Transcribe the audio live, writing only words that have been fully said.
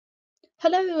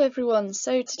Hello everyone,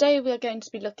 so today we are going to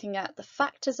be looking at the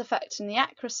factors affecting the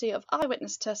accuracy of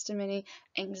eyewitness testimony,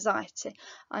 anxiety.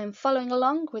 I am following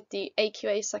along with the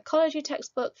AQA Psychology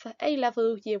textbook for A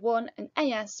Level Year 1 and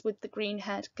AS with the green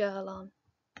haired girl on.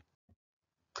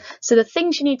 So the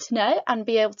things you need to know and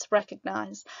be able to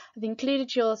recognise. I've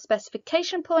included your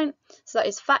specification point, so that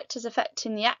is factors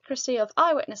affecting the accuracy of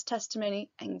eyewitness testimony,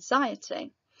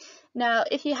 anxiety. Now,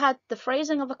 if you had the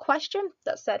phrasing of a question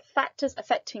that said factors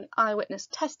affecting eyewitness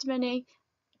testimony,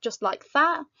 just like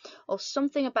that, or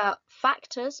something about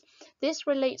factors, this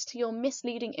relates to your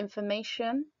misleading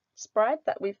information spread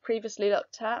that we've previously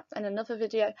looked at in another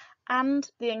video, and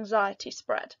the anxiety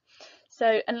spread.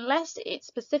 So unless it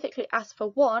specifically asks for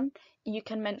one, you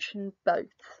can mention both.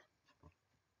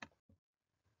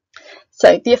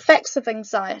 So the effects of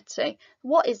anxiety.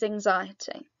 What is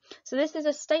anxiety? So this is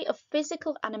a state of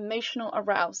physical and emotional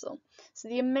arousal. So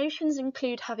the emotions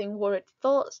include having worried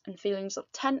thoughts and feelings of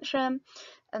tension,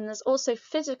 and there's also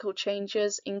physical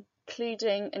changes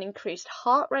including an increased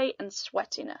heart rate and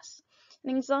sweatiness.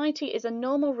 And anxiety is a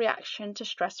normal reaction to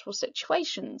stressful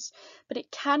situations, but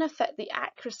it can affect the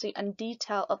accuracy and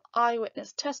detail of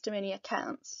eyewitness testimony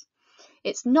accounts.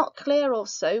 It's not clear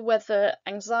also whether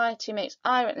anxiety makes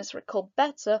eyewitness recall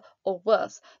better or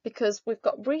worse, because we've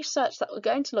got research that we're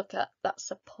going to look at that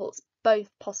supports both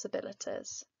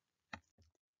possibilities.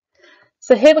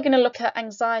 So here we're going to look at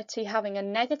anxiety having a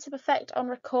negative effect on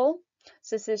recall.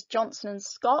 So this is Johnson and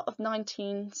Scott of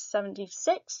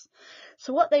 1976.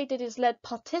 So what they did is led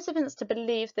participants to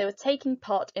believe they were taking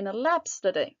part in a lab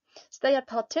study. So they had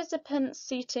participants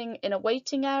seating in a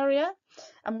waiting area,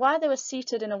 and while they were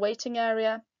seated in a waiting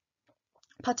area,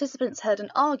 participants heard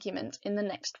an argument in the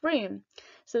next room.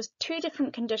 So there's two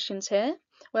different conditions here.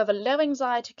 We have a low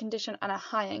anxiety condition and a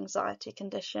high anxiety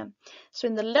condition. So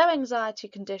in the low anxiety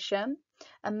condition,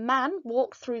 a man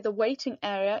walked through the waiting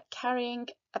area carrying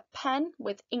a pen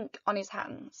with ink on his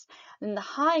hands. In the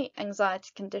high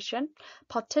anxiety condition,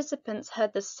 participants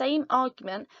heard the same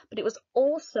argument, but it was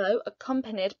also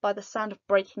accompanied by the sound of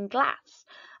breaking glass,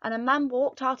 and a man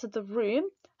walked out of the room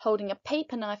holding a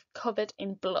paper knife covered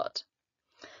in blood.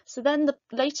 So then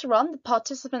later on, the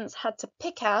participants had to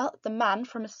pick out the man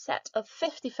from a set of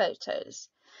 50 photos.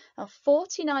 Now,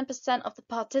 49% of the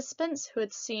participants who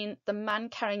had seen the man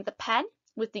carrying the pen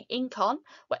with the ink on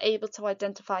were able to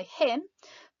identify him,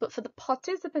 but for the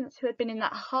participants who had been in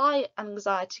that high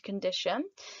anxiety condition,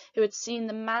 who had seen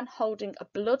the man holding a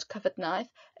blood-covered knife,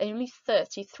 only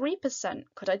 33%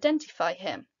 could identify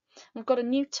him. We've got a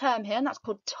new term here, and that's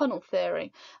called tunnel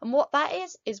theory. And what that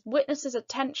is witnesses'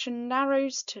 attention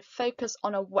narrows to focus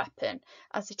on a weapon,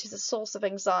 as it is a source of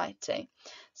anxiety.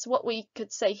 So what we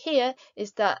could say here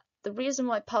is that the reason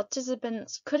why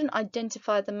participants couldn't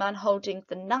identify the man holding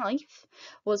the knife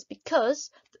was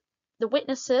because the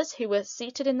witnesses who were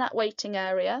seated in that waiting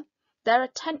area, their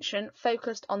attention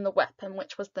focused on the weapon,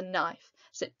 which was the knife.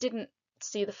 So it didn't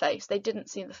see the face. They didn't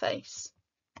see the face.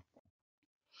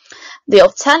 The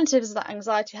alternative is that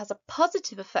anxiety has a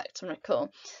positive effect on recall.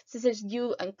 So this is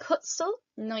Yule and Kutzel,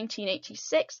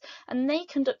 1986, and they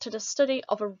conducted a study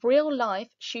of a real-life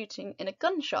shooting in a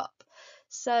gun shop.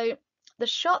 So the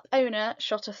shop owner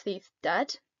shot a thief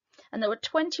dead, and there were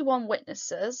 21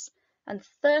 witnesses, and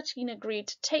 13 agreed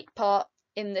to take part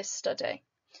in this study.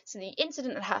 So the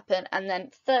incident had happened, and then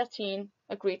 13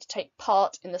 agreed to take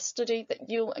part in the study that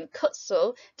Yule and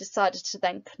Kutzel decided to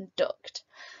then conduct.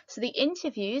 So the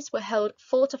interviews were held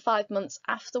 4 to 5 months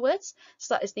afterwards.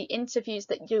 So that is the interviews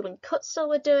that Yule and Kutzel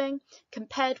were doing,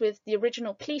 compared with the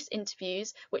original police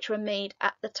interviews, which were made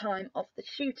at the time of the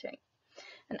shooting.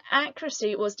 And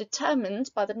accuracy was determined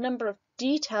by the number of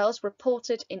details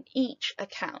reported in each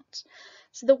account.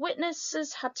 So the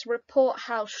witnesses had to report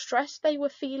how stressed they were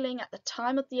feeling at the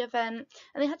time of the event,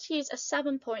 and they had to use a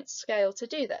 7-point scale to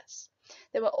do this.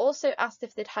 They were also asked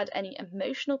if they'd had any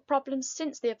emotional problems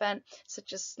since the event,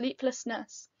 such as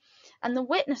sleeplessness. And the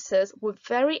witnesses were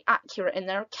very accurate in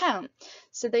their account.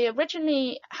 So they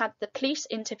originally had the police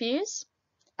interviews,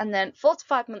 and then 4 to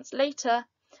 5 months later,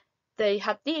 they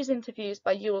had these interviews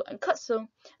by Yule and Kutzel,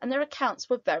 and their accounts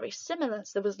were very similar.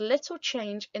 So there was little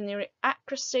change in the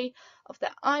accuracy of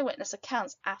their eyewitness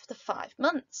accounts after 5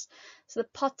 months. So the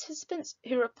participants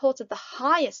who reported the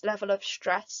highest level of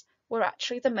stress were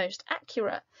actually the most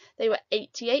accurate. They were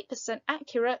 88%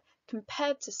 accurate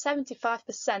compared to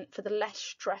 75% for the less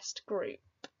stressed group.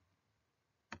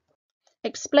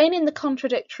 Explaining the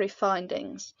contradictory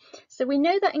findings. So we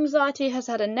know that anxiety has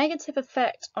had a negative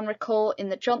effect on recall in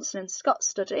the Johnson and Scott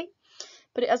study,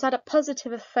 but it has had a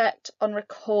positive effect on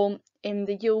recall in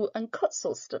the Yule and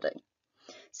Kutzel study.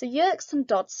 So Yerkes and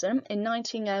Dodson in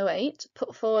 1908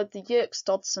 put forward the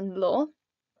Yerkes-Dodson Law,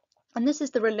 and this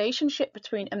is the relationship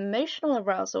between emotional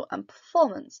arousal and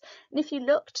performance. And if you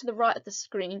look to the right of the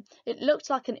screen, it looked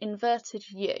like an inverted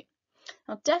U.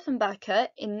 Now, Diefenbaker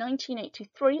in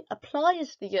 1983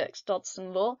 applies the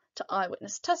Yerkes-Dodson Law to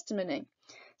eyewitness testimony.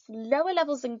 So lower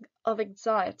levels of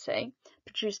anxiety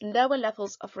produce lower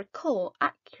levels of recall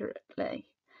accurately.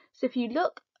 So if you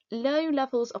look low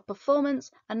levels of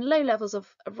performance and low levels of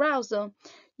arousal,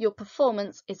 your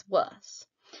performance is worse.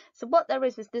 So what there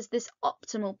is there's this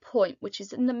optimal point, which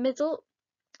is in the middle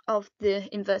of the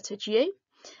inverted U,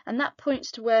 and that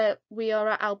points to where we are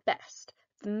at our best,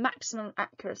 the maximum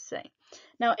accuracy.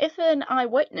 Now, if an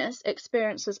eyewitness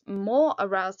experiences more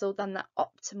arousal than that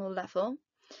optimal level,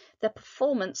 their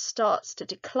performance starts to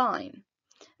decline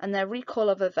and their recall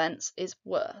of events is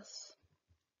worse.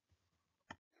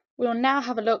 We'll now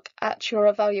have a look at your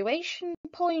evaluation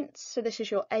points. So this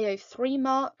is your AO3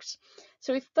 marks.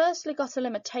 So we've firstly got a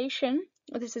limitation.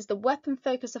 This is the weapon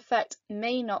focus effect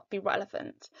may not be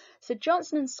relevant. So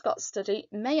Johnson and Scott's study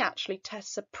may actually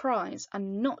test surprise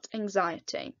and not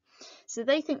anxiety. So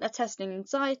they think they're testing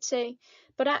anxiety,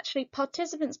 but actually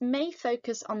participants may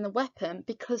focus on the weapon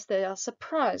because they are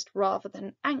surprised rather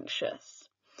than anxious.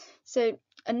 So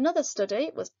another study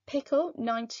was Pickle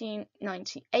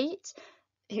 1998,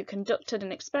 who conducted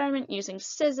an experiment using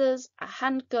scissors, a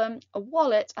handgun, a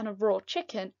wallet and a raw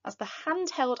chicken as the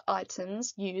handheld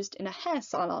items used in a hair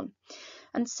salon.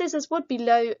 And scissors would be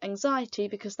low anxiety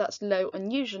because that's low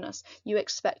unusualness. You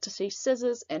expect to see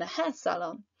scissors in a hair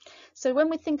salon. So when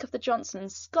we think of the Johnson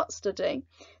and Scott study,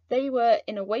 they were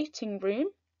in a waiting room.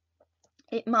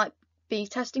 It might be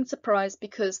testing surprise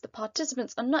because the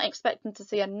participants are not expecting to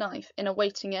see a knife in a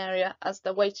waiting area as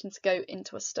they're waiting to go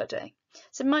into a study.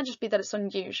 So it might just be that it's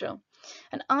unusual.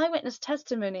 And eyewitness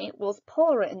testimony was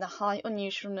poorer in the high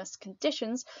unusualness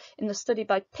conditions in the study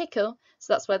by Pickle,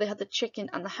 so that's where they had the chicken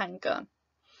and the handgun.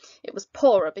 It was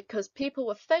poorer because people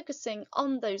were focusing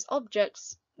on those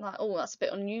objects like, oh, that's a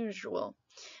bit unusual,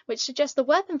 which suggests the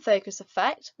weapon focus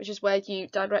effect, which is where you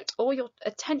direct all your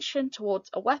attention towards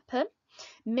a weapon,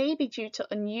 may be due to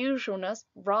unusualness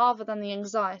rather than the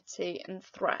anxiety and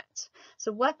threat.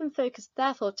 So weapon focus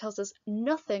therefore tells us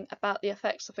nothing about the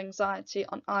effects of anxiety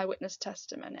on eyewitness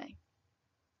testimony.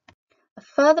 A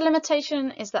further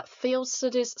limitation is that field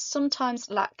studies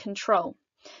sometimes lack control.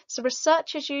 So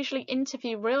researchers usually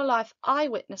interview real-life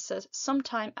eyewitnesses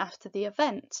sometime after the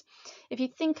event. If you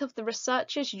think of the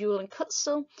researchers, Yule and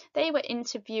Kutzel, they were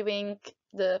interviewing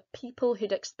the people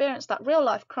who'd experienced that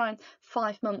real-life crime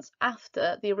 5 months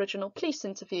after the original police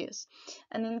interviews.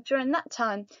 And then during that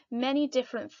time, many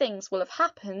different things will have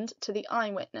happened to the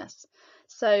eyewitness.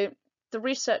 So the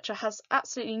researcher has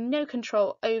absolutely no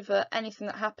control over anything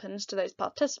that happens to those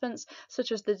participants,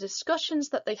 such as the discussions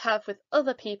that they have with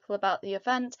other people about the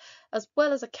event, as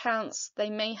well as accounts they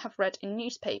may have read in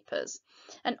newspapers.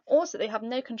 And also they have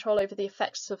no control over the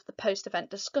effects of the post-event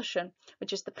discussion,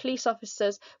 which is the police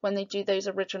officers when they do those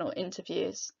original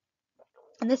interviews.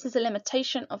 And this is a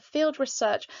limitation of field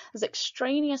research, as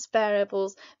extraneous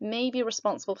variables may be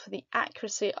responsible for the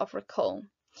accuracy of recall.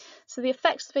 So the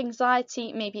effects of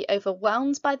anxiety may be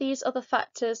overwhelmed by these other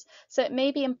factors, so it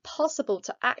may be impossible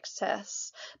to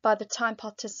access by the time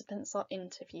participants are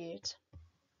interviewed.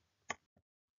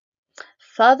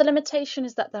 Further limitation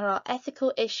is that there are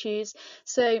ethical issues.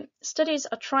 So studies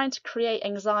are trying to create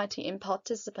anxiety in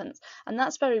participants, and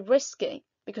that's very risky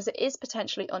because it is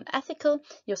potentially unethical.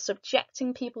 You're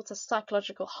subjecting people to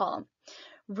psychological harm.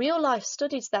 Real-life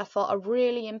studies, therefore, are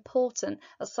really important,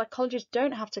 as psychologists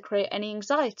don't have to create any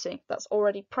anxiety that's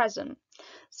already present.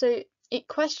 So it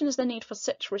questions the need for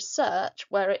such research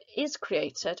where it is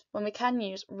created when we can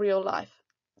use real-life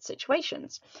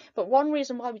situations. But one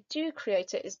reason why we do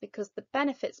create it is because the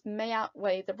benefits may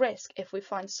outweigh the risk if we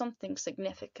find something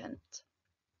significant.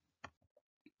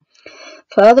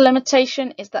 Further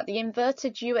limitation is that the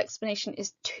inverted U explanation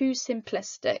is too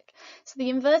simplistic. So the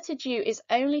inverted U is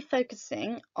only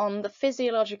focusing on the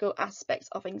physiological aspects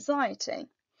of anxiety.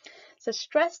 So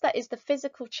stress, that is the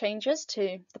physical changes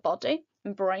to the body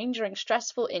and brain during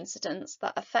stressful incidents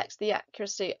that affects the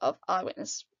accuracy of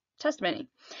eyewitness testimony.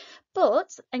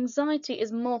 But anxiety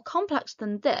is more complex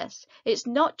than this. It's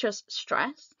not just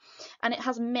stress, and it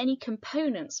has many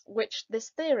components which this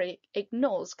theory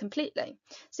ignores completely.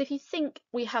 So if you think,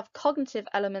 we have cognitive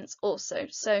elements also.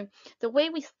 So the way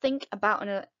we think about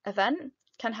an event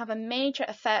can have a major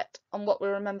effect on what we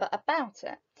remember about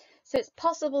it. So it's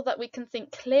possible that we can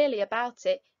think clearly about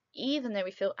it even though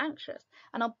we feel anxious,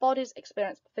 and our bodies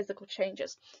experience physical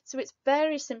changes. So it's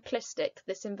very simplistic,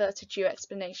 this inverted U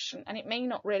explanation, and it may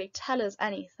not really tell us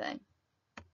anything.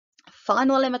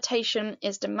 Final limitation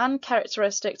is demand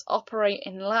characteristics operate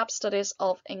in lab studies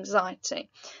of anxiety.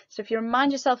 So if you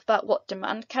remind yourself about what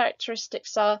demand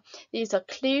characteristics are, these are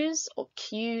clues or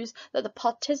cues that the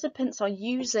participants are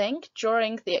using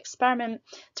during the experiment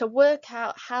to work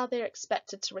out how they're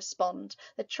expected to respond.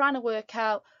 They're trying to work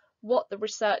out what the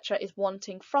researcher is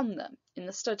wanting from them in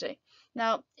the study.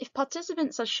 Now, if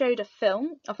participants are showed a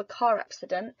film of a car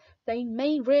accident, they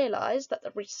may realise that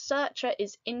the researcher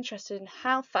is interested in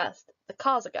how fast the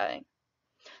cars are going.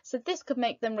 So this could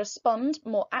make them respond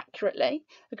more accurately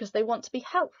because they want to be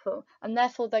helpful, and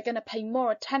therefore they're going to pay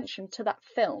more attention to that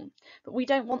film. But we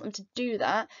don't want them to do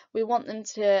that. We want them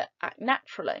to act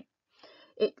naturally.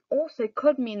 It also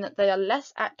could mean that they are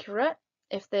less accurate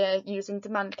if they're using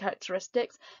demand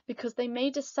characteristics, because they may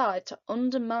decide to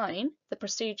undermine the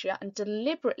procedure and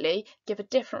deliberately give a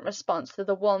different response to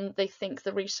the one they think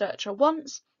the researcher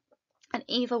wants. And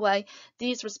either way,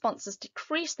 these responses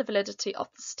decrease the validity of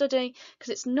the study,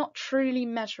 because it's not truly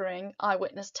measuring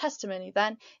eyewitness testimony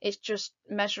then, it's just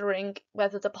measuring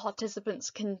whether the participants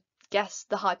can guess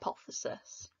the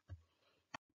hypothesis.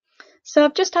 So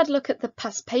I've just had a look at the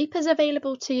past papers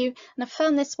available to you, and I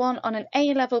found this one on an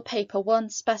A Level Paper 1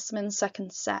 specimen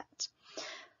second set.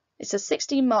 It's a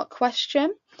 16-mark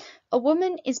question. A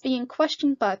woman is being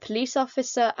questioned by a police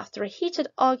officer after a heated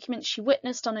argument she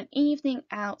witnessed on an evening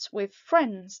out with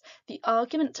friends. The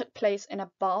argument took place in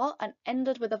a bar and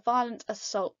ended with a violent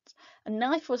assault. A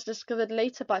knife was discovered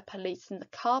later by police in the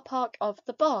car park of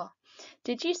the bar.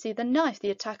 Did you see the knife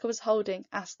the attacker was holding?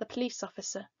 Asked the police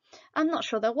officer. I'm not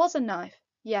sure there was a knife.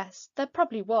 Yes, there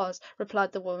probably was,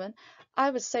 replied the woman.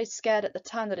 I was so scared at the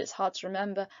time that it's hard to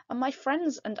remember, and my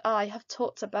friends and I have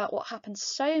talked about what happened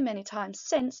so many times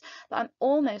since that I'm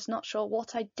almost not sure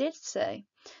what I did see.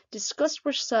 Discuss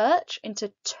research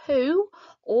into 2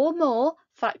 or more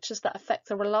factors that affect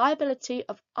the reliability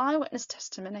of eyewitness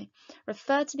testimony.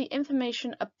 Refer to the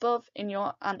information above in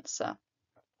your answer.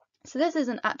 So this is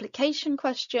an application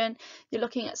question. You're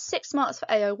looking at 6 marks for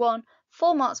AO1,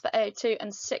 4 marks for AO2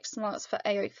 and 6 marks for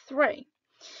AO3.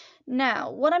 Now,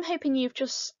 what I'm hoping you've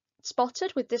just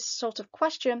spotted with this sort of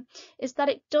question is that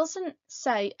it doesn't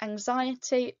say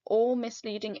anxiety or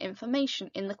misleading information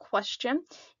in the question.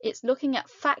 It's looking at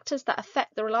factors that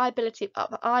affect the reliability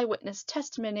of eyewitness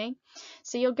testimony.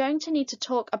 So you're going to need to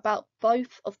talk about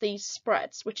both of these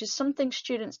spreads, which is something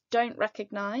students don't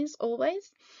recognise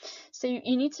always. So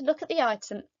you need to look at the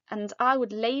item, and I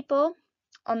would label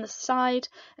on the side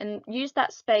and use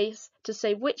that space to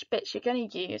say which bits you're going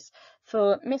to use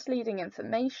for misleading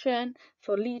information,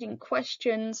 for leading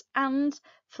questions, and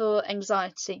for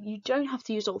anxiety. You don't have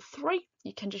to use all 3,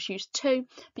 you can just use 2,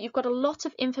 but you've got a lot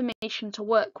of information to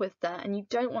work with there, and you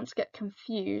don't want to get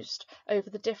confused over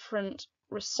the different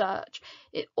research.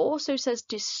 It also says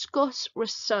discuss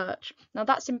research. Now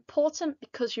that's important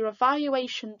because your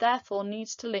evaluation therefore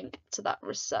needs to link to that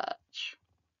research.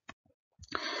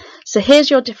 So here's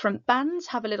your different bands.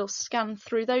 Have a little scan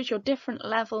through those, your different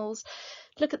levels.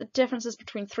 Look at the differences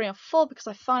between 3 and 4, because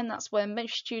I find that's where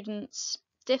most students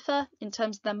differ in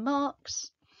terms of their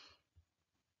marks.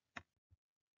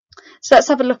 So let's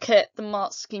have a look at the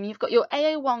mark scheme. You've got your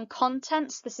AO1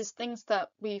 contents. This is things that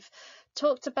we've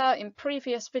talked about in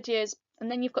previous videos. And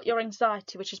then you've got your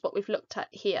anxiety, which is what we've looked at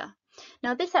here.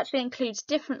 Now this actually includes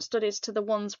different studies to the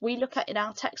ones we look at in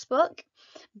our textbook,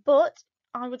 but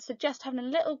I would suggest having a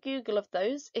little Google of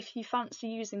those if you fancy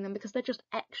using them, because they're just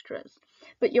extras.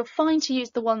 But you're fine to use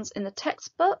the ones in the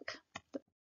textbook.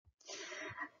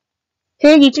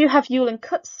 Here you do have Yule and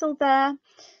Kutzel there.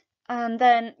 And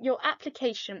then your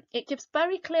application. It gives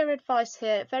very clear advice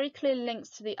here, very clear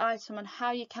links to the item on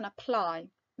how you can apply.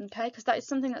 Okay, because that is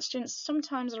something that students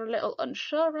sometimes are a little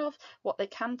unsure of, what they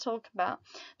can talk about.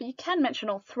 But you can mention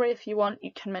all 3 if you want.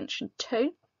 You can mention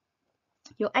 2.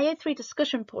 Your AO3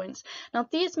 discussion points. Now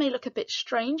these may look a bit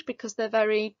strange because they're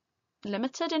very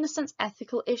limited in a sense,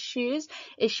 ethical issues,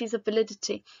 issues of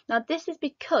validity. Now this is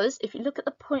because if you look at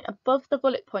the point above the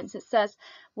bullet points, it says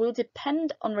will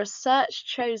depend on research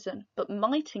chosen but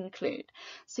might include.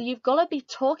 So you've got to be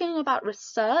talking about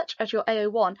research as your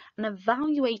AO1 and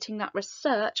evaluating that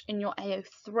research in your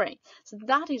AO3. So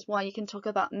that is why you can talk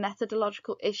about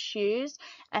methodological issues,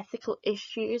 ethical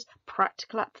issues,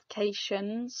 practical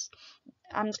applications.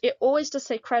 And it always does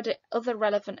say credit other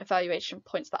relevant evaluation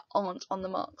points that aren't on the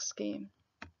mark scheme.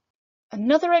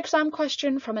 Another exam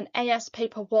question from an AS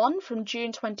paper 1 from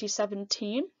June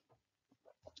 2017.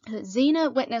 Zina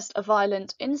witnessed a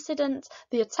violent incident.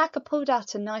 The attacker pulled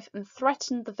out a knife and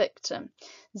threatened the victim.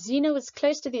 Zina was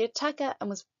close to the attacker and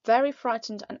was very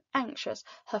frightened and anxious.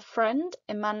 Her friend,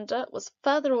 Amanda, was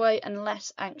further away and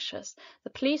less anxious. The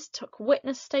police took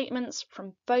witness statements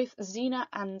from both Zina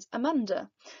and Amanda.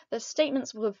 Their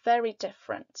statements were very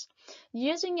different.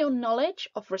 Using your knowledge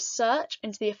of research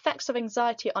into the effects of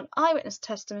anxiety on eyewitness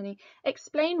testimony,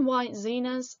 explain why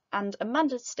Zina's and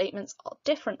Amanda's statements are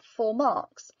different 4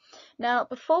 marks. Now,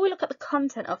 before we look at the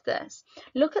content of this,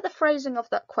 look at the phrasing of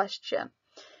that question.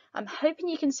 I'm hoping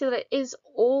you can see that it is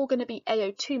all going to be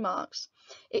AO2 marks.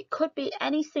 It could be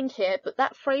anything here, but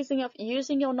that phrasing of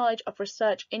using your knowledge of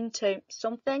research into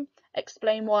something,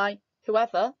 explain why,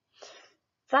 whoever,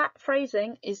 that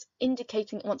phrasing is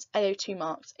indicating it wants AO2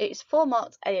 marks. It is 4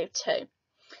 marks AO2.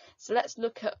 So let's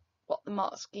look at what the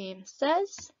mark scheme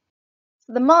says.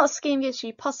 The mark scheme gives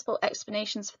you possible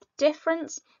explanations for the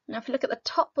difference. Now, if you look at the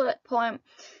top bullet point,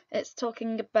 it's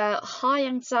talking about high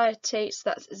anxiety, so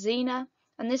that's Zina,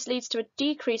 and this leads to a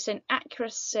decrease in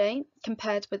accuracy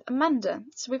compared with Amanda.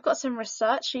 So we've got some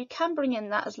research, so you can bring in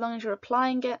that as long as you're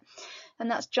applying it, and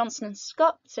that's Johnson and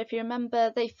Scott. So if you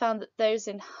remember, they found that those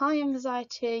in high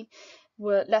anxiety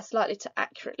were less likely to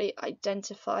accurately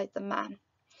identify the man.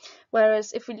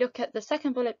 Whereas if we look at the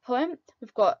second bullet point,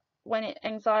 we've got when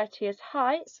anxiety is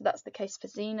high, so that's the case for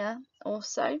Zina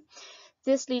also.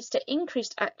 This leads to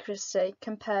increased accuracy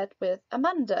compared with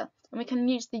Amanda. And we can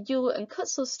use the Yule and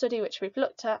Kutzel study, which we've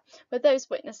looked at, where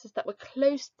those witnesses that were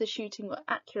close to the shooting were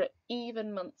accurate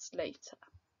even months later.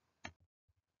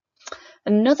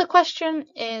 Another question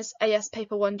is AS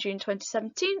Paper 1, June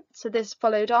 2017. So this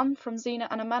followed on from Zina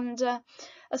and Amanda.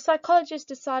 A psychologist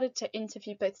decided to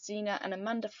interview both Zina and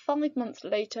Amanda 5 months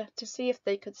later to see if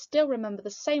they could still remember the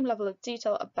same level of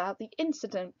detail about the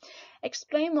incident.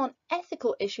 Explain one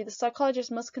ethical issue the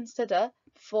psychologist must consider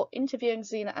before interviewing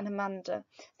Zina and Amanda.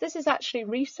 This is actually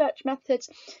research methods.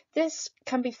 This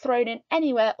can be thrown in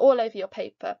anywhere all over your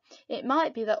paper. It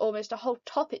might be that almost a whole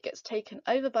topic gets taken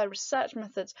over by research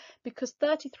methods because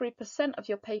 33% of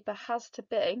your paper has to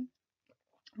be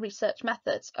research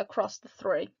methods across the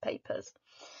 3 papers.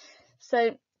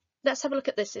 So let's have a look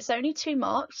at this. It's only 2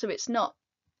 marks, so it's not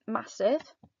massive.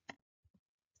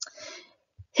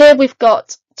 Here we've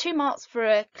got 2 marks for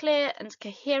a clear and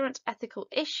coherent ethical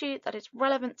issue that is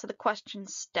relevant to the question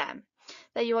STEM.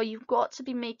 There you are, you've got to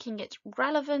be making it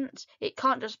relevant. It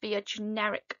can't just be a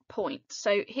generic point.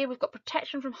 So here we've got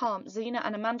protection from harm. Zina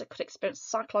and Amanda could experience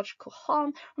psychological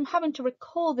harm from having to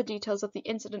recall the details of the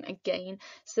incident again,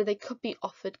 so they could be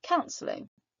offered counselling.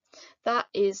 That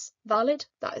is valid.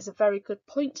 That is a very good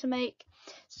point to make.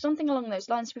 Something along those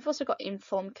lines. We've also got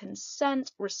informed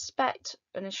consent, respect,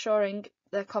 and ensuring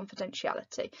their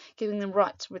confidentiality, giving them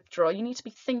right to withdraw. You need to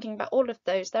be thinking about all of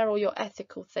those. They're all your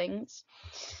ethical things.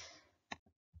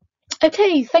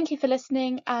 Okay, thank you for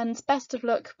listening and best of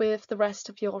luck with the rest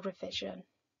of your revision.